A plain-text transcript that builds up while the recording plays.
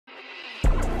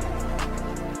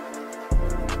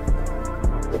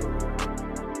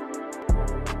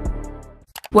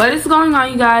What is going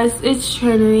on, you guys? It's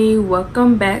Trinity.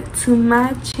 Welcome back to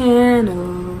my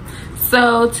channel.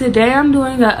 So today I'm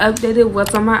doing an updated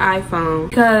what's on my iPhone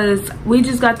because we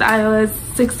just got the iOS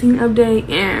 16 update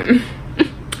and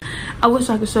I wish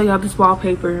I could show y'all this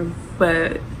wallpaper,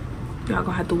 but y'all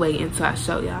gonna have to wait until I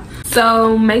show y'all.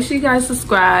 So make sure you guys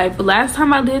subscribe. Last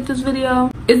time I did this video,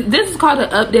 this is called an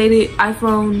updated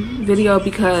iPhone video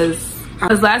because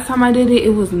last time I did it,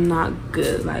 it was not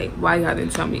good. Like, why y'all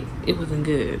didn't tell me it wasn't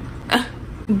good?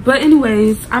 But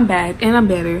anyways, I'm back and I'm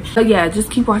better. But yeah, just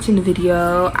keep watching the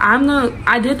video.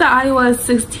 I did the iOS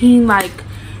 16 like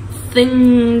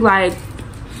thing, like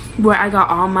where I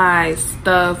got all my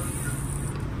stuff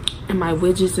and my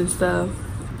widgets and stuff.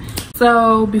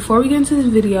 So before we get into this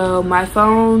video, my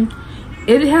phone,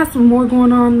 it has some more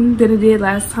going on than it did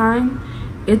last time.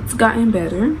 It's gotten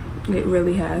better. It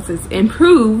really has. It's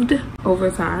improved over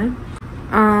time.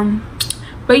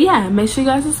 But yeah, make sure you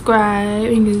guys subscribe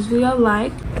and give this video a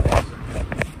like.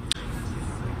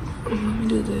 Let me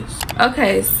do this.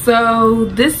 Okay, so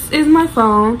this is my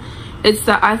phone. It's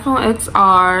the iPhone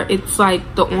XR. It's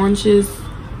like the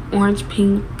orange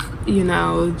pink, you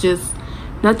know, just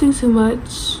nothing too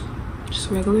much, just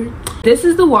regular. This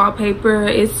is the wallpaper.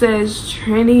 It says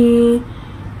Trinity.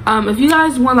 If you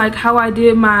guys want like how I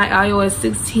did my iOS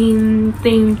 16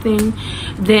 thing,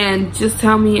 then just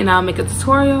tell me and I'll make a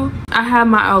tutorial. I have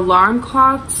my alarm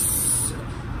clocks.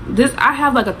 I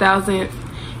have like 1,000,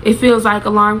 it feels like,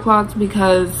 alarm clocks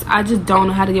because I just don't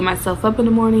know how to get myself up in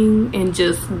the morning and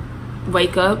just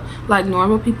wake up like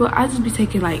normal people. I just be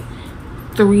taking like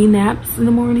 3 naps in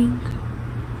the morning,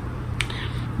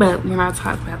 but we're not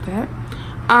talking about that.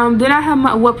 Then I have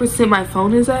my what percent my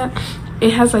phone is at.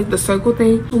 It has like the circle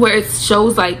thing where it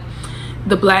shows like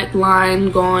the black line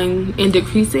going and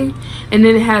decreasing, and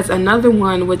then it has another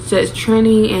one which says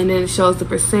Trinity, and then it shows the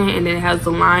percent, and then it has the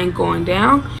line going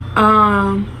down.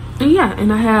 And yeah,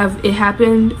 and I have it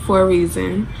happened for a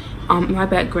reason on my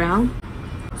background.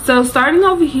 So starting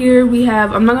over here, we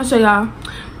have, I'm not gonna show y'all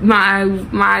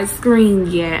my screen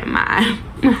yet, my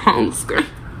home screen,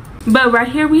 but right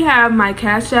here we have my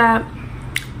Cash App,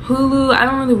 Hulu. I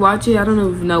don't really watch it. I don't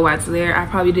even know why it's there. I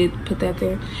probably did put that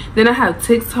there. Then I have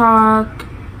TikTok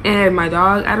and my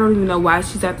dog. I don't even know why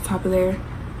she's at the top of there,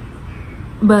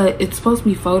 but it's supposed to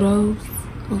be photos.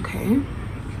 Okay,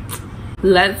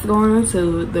 let's go on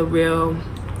to the real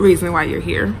reason why you're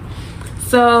here.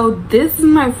 So this is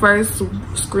my first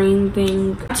screen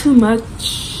thing. Not too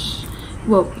much,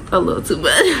 well, a little too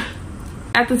much.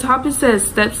 At the top it says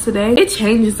steps today. It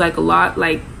changes like a lot.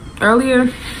 Like earlier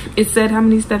it said how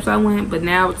many steps I went, but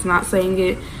now it's not saying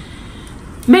it.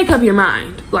 Make up your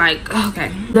mind. Like,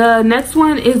 okay. The next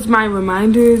one is my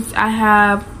reminders. I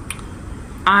have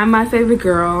I'm my favorite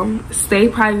girl, stay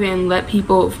private and let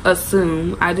people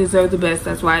assume, I deserve the best,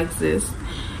 that's why I exist,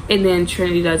 and then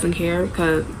Trinity doesn't care,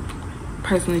 because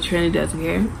personally Trinity doesn't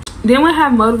care. Then we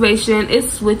have motivation. It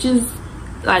switches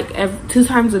like 2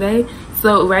 times a day.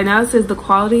 So right now it says the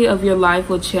quality of your life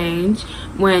will change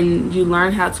when you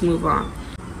learn how to move on.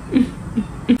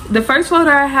 The first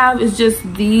folder I have is just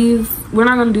these. We're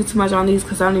not going to do too much on these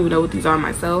because I don't even know what these are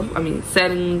myself. I mean,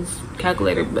 settings,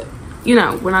 calculator, but you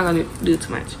know, we're not going to do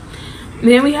too much.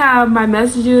 Then we have my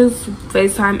messages,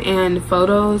 FaceTime, and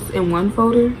photos in one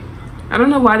folder. I don't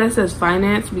know why that says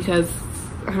finance because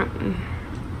I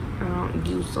don't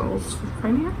use those for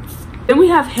finance. Then we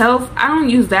have health. I don't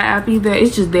use that app either.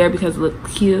 It's just there because it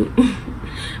looks cute.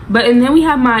 And then we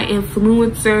have my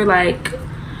influencer, like,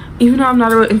 even though I'm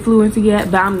not an influencer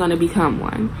yet, but I'm gonna become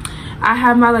one. I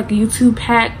have my like YouTube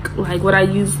pack, like what I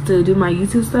use to do my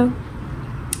YouTube stuff.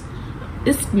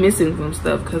 It's missing some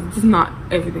stuff because it's not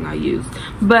everything I use.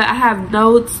 But I have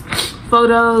notes,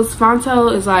 photos.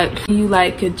 Fonto is like you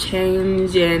like could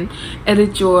change and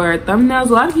edit your thumbnails.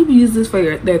 A lot of people use this for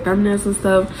their thumbnails and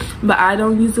stuff, but I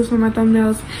don't use this for my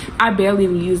thumbnails. I barely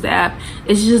even use the app.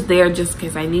 It's just there just in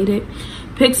case I need it.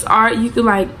 PixArt, you could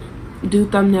like do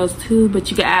thumbnails too, but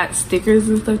you can add stickers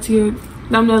and stuff to your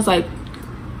thumbnails, like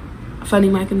Funny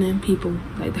Mike and them people,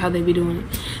 like how they be doing it.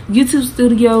 YouTube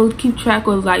Studio, keep track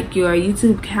of like your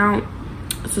YouTube count,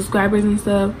 subscribers and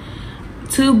stuff.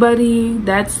 TubeBuddy,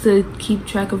 that's to keep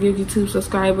track of your YouTube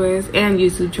subscribers, and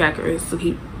YouTube Trackers to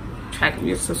keep track of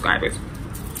your subscribers.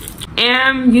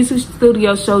 And YouTube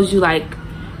Studio shows you like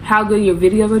how good your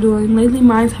videos are doing. Lately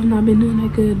mine have not been doing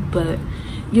that good, but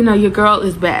you know, your girl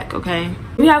is back. Okay,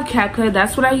 we have CapCut.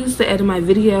 That's what I use to edit my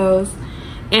videos.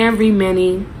 And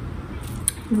Remini.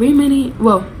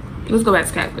 Well, let's go back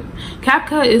to CapCut.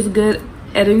 CapCut is good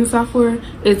editing software.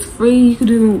 It's free. You can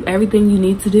do everything you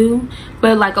need to do,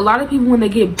 but like a lot of people, when they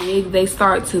get big, they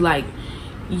start to like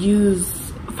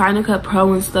use Final Cut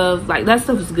Pro and stuff, like that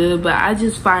stuff is good, but I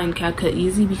just find CapCut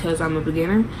easy because I'm a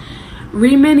beginner.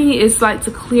 Remini is like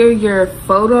to clear your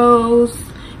photos.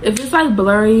 If it's like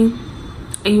blurry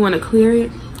and you want to clear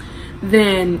it,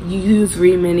 then you use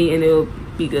Remini and it'll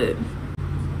be good.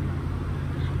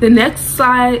 The next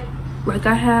slide, like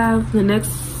I have, the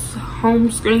next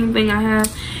home screen thing I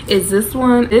have is this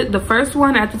one. The first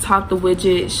one at the top, the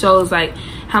widget shows like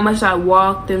how much I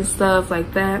walked and stuff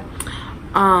like that.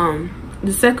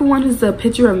 The second one is a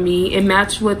picture of me. It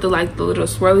matched with the like the little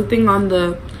swirly thing on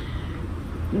the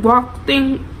walk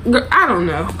thing. I don't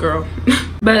know, girl.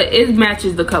 But it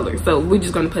matches the color, so we're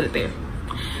just gonna put it there.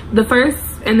 The first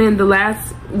and then the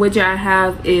last widget I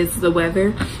have is the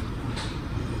weather.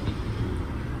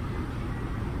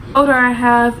 Photo I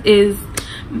have is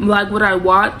like what I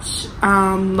watch,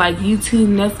 like YouTube,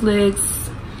 Netflix.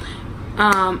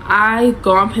 I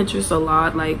go on Pinterest a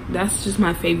lot. Like that's just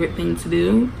my favorite thing to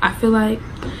do. I feel like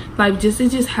it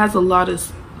just has a lot of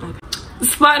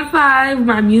Spotify,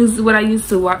 my music, what I used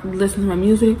to listen to my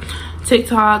music.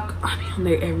 TikTok, I be on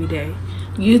there every day.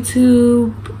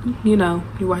 YouTube, you know,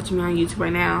 you're watching me on YouTube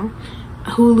right now.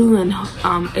 Hulu and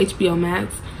HBO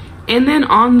Max. And then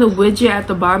on the widget at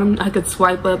the bottom, I could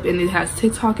swipe up and it has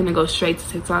TikTok and it goes straight to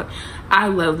TikTok. I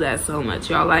love that so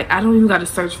much, y'all. Like I don't even gotta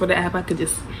search for the app. I could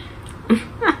just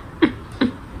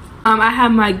I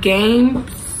have my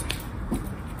games.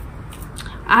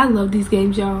 I love these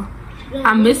games, y'all.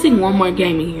 I'm missing one more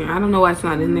game in here. I don't know why it's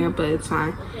not in there, but it's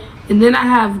fine. And then I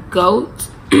have GOAT.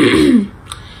 And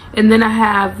then I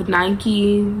have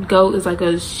Nike. GOAT is like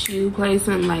a shoe place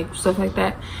and like stuff like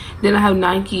that. Then I have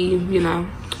Nike, you know.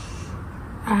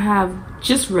 I have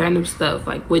just random stuff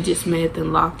like Widget Smith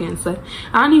and Locket and stuff.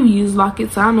 I don't even use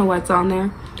Locket, so I don't know what's on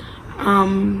there.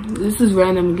 This is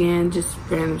random again, just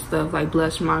random stuff like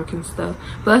Blush Mark and stuff.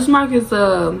 Blush Mark is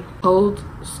a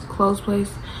clothes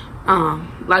place,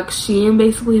 like Shein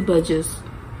basically, but just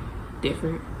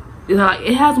different. It's like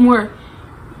it has more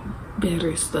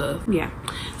better stuff, yeah.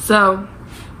 So,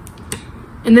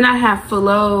 and then I have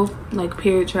Flow, like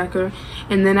period tracker,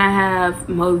 and then I have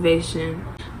motivation.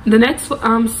 The next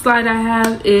slide I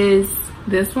have is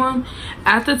this one.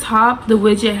 At the top, the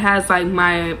widget has like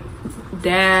my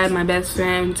dad, my best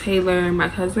friend, Taylor, my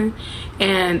cousin,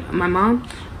 and my mom.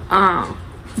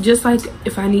 Just like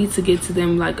if I need to get to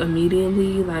them like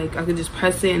immediately, like I could just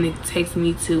press it and it takes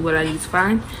me to what I need to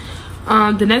find.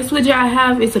 The next widget I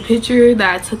have is a picture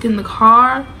that I took in the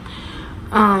car.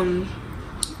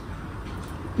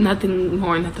 Nothing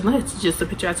more, nothing less, just a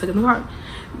picture I took in the car.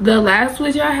 The last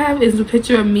widget I have is a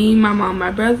picture of me, my mom,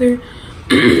 my brother.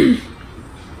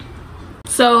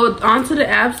 So onto the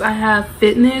apps, I have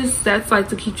fitness. That's like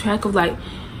to keep track of like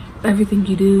everything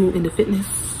you do in the fitness,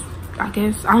 I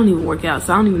guess. I don't even work out,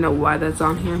 so I don't even know why that's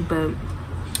on here, but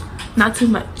not too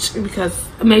much because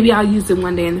maybe I'll use it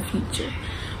one day in the future.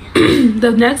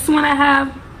 The next one I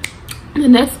have, the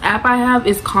next app I have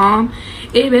is Calm.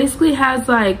 It basically has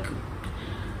like,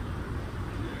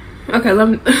 okay, let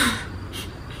me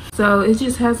so it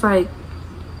just has like,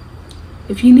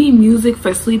 if you need music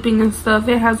for sleeping and stuff,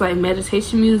 it has like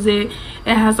meditation music.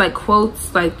 It has like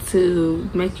quotes like to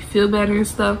make you feel better and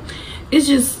stuff. It's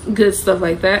just good stuff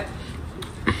like that.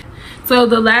 So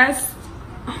the last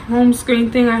home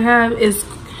screen thing I have is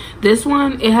this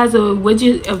one. It has a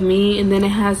widget of me, and then it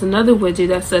has another widget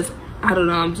that says, I don't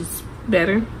know, I'm just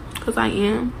better because I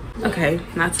am. Okay,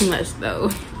 not too much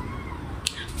though.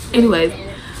 Anyways,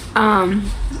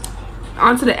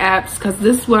 onto the apps, because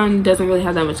this one doesn't really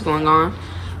have that much going on.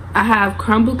 I have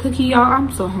crumble cookie, y'all.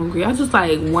 I'm so hungry. I just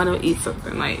like want to eat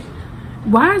something. Like,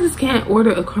 why I just can't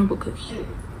order a crumble cookie?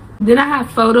 Then I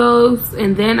have photos,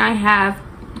 and then I have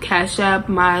Cash App,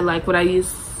 my like what I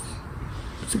use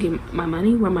to get my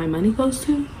money, where my money goes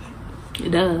to.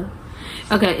 Duh.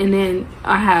 Okay, and then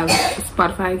I have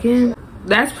Spotify again.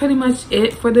 That's pretty much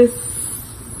it for this.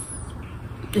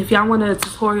 If y'all want a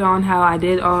tutorial on how I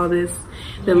did all this,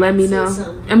 then let me know.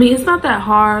 I mean, it's not that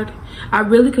hard. I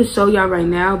really could show y'all right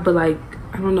now, but like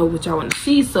I don't know what y'all want to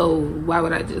see, so why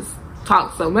would I just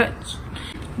talk so much?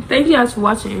 Thank you guys for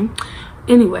watching.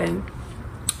 Anyway,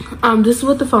 this is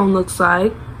what the phone looks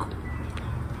like.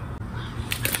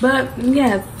 But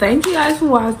yeah, thank you guys for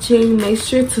watching. Make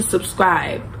sure to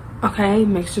subscribe, okay?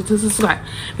 Make sure to subscribe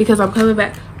because I'm coming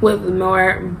back with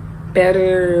more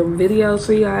better videos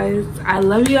for you guys. I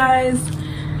love you guys.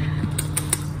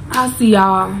 I'll see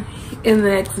y'all in the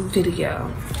next video.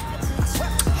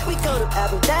 We go to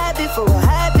Abu Dhabi for a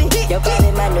hobby. Your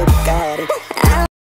body, my new Bugatti.